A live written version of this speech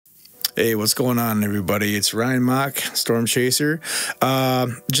Hey, what's going on, everybody? It's Ryan Mauk, Storm Chaser.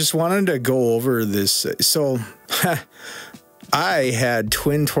 Just wanted to go over this. So, I had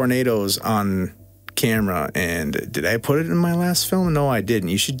twin tornadoes on camera, and did I put it in my last film? No, I didn't.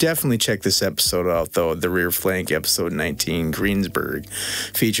 You should definitely check this episode out, though. The Rear Flank, episode 19, Greensburg,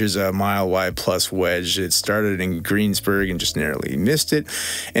 features a mile wide plus wedge. It started in Greensburg and just narrowly missed it.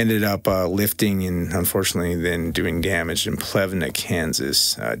 Ended up lifting and unfortunately then doing damage in Plevna,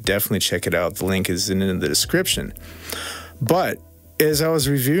 Kansas. Definitely check it out. The link is in the description. But as I was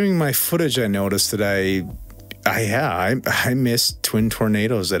reviewing my footage, I noticed that I missed twin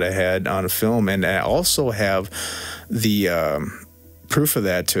tornadoes that I had on film, and I also have the proof of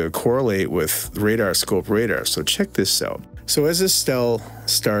that to correlate with radar scope radar. So check this out. So as this cell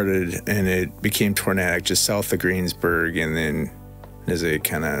started and it became tornadic just south of Greensburg, and then as it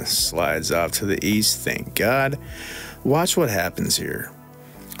kind of slides off to the east, thank God, watch what happens here.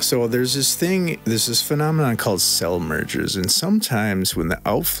 So there's this phenomenon called cell mergers, and sometimes when the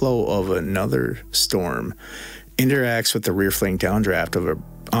outflow of another storm interacts with the rear flank downdraft of an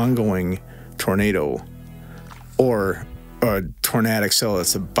ongoing tornado or a tornadic cell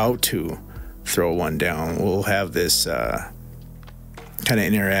that's about to throw one down, we'll have this kind of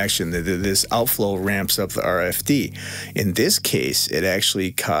interaction. This outflow ramps up the RFD. In this case, it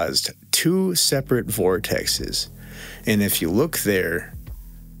actually caused two separate vortexes, and if you look there,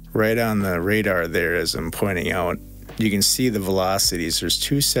 right on the radar there, as I'm pointing out, you can see the velocities. There's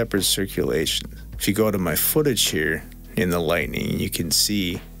two separate circulations. If you go to my footage here in the lightning, you can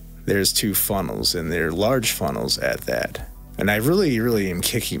see there's two funnels, and they're large funnels at that. And I really am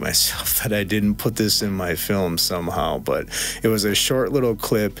kicking myself that I didn't put this in my film somehow, but it was a short little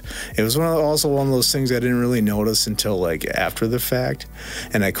clip. It was also one of those things I didn't really notice until like after the fact,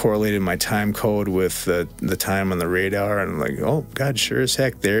 and I correlated my time code with the time on the radar, and I'm like, oh God, sure as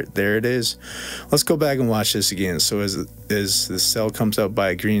heck, there it is. Let's go back and watch this again. So as the cell comes up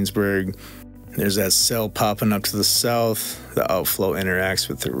by Greensburg, there's that cell popping up to the south. The outflow interacts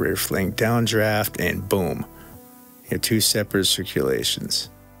with the rear flank downdraft, and boom. Two separate circulations.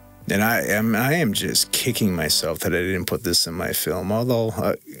 And I am just kicking myself that I didn't put this in my film.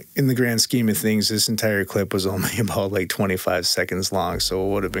 Although, in the grand scheme of things, this entire clip was only about like 25 seconds long, so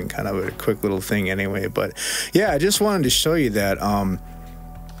it would have been kind of a quick little thing anyway. But yeah, I just wanted to show you that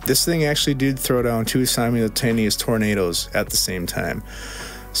this thing actually did throw down two simultaneous tornadoes at the same time.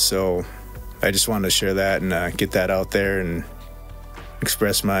 So I just wanted to share that and get that out there and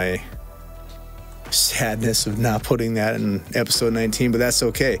express my sadness of not putting that in episode 19, but that's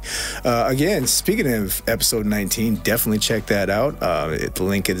okay. Again, speaking of episode 19, definitely check that out. The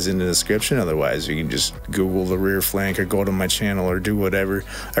link is in the description. Otherwise, you can just Google the rear flank or go to my channel or do whatever.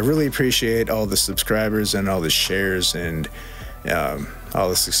 I really appreciate all the subscribers and all the shares and all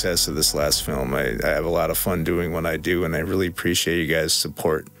the success of this last film. I have a lot of fun doing what I do, and I really appreciate you guys'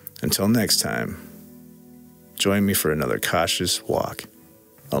 support. Until next time, join me for another cautious walk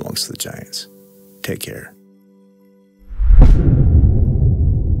amongst the giants. Take care.